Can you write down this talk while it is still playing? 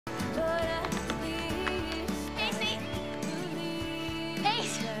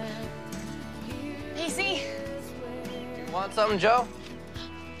Pacey. You want something, Joe?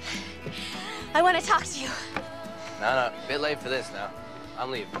 I want to talk to you. No, bit late for this now.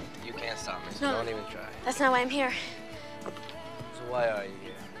 I'm leaving. You can't stop me, so don't even try. That's not why I'm here. So why are you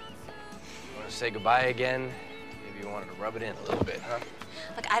here? You want to say goodbye again? Maybe you wanted to rub it in a little bit, huh?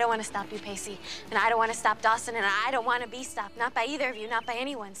 Look, I don't want to stop you, Pacey. And I don't want to stop Dawson, and I don't want to be stopped. Not by either of you, not by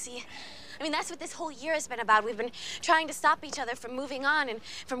anyone, see? I mean, that's what this whole year has been about. We've been trying to stop each other from moving on and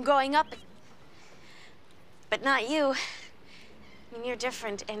from growing up. But not you. I mean, you're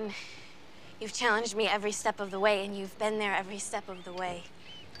different, and you've challenged me every step of the way, and you've been there every step of the way.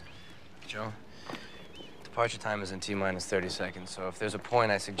 Joe, departure time is in T-minus 30 seconds, so if there's a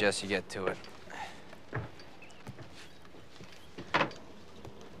point, I suggest you get to it.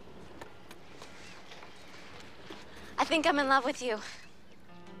 I think I'm in love with you.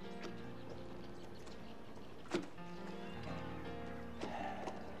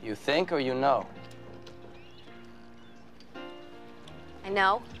 You think or you know? I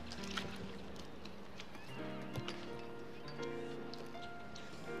know.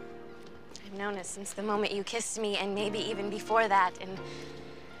 I've known it since the moment you kissed me, and maybe even before that, and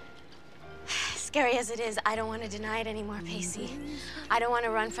scary as it is, I don't want to deny it anymore, Pacey. I don't want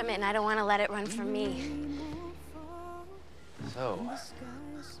to run from it, and I don't want to let it run from me. So, what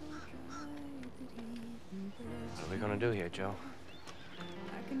are we gonna do here, Joe?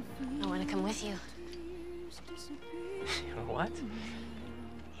 I want to come with you. You know what?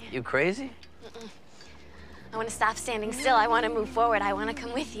 You crazy? I want to stop standing still. I want to move forward. I want to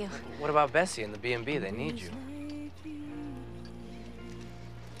come with you. What about Bessie and the B&B? They need you.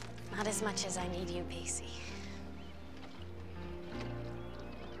 Not as much as I need you, Pacey.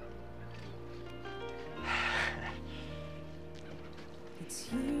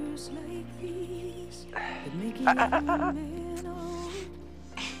 It's years like these that make a young man old,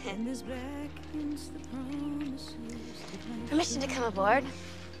 and his back against the promises that Permission to come aboard?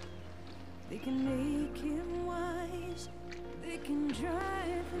 they can make him wise, they can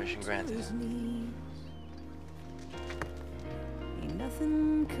drive Permission him granted. to his knees. Ain't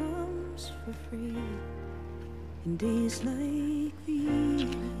nothing comes for free in days like these.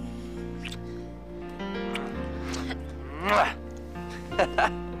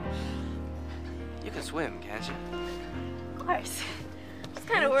 You can swim, can't you? Of course. I was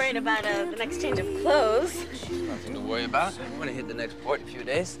kind of worried about the next change of clothes. Nothing to worry about. I'm gonna hit the next port in a few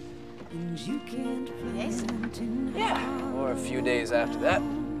days. And you can't Days? Yeah, or a few days after that.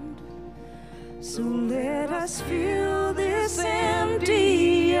 So let us fill this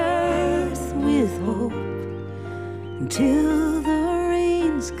empty earth with hope until the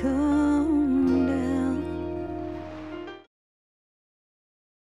rains come.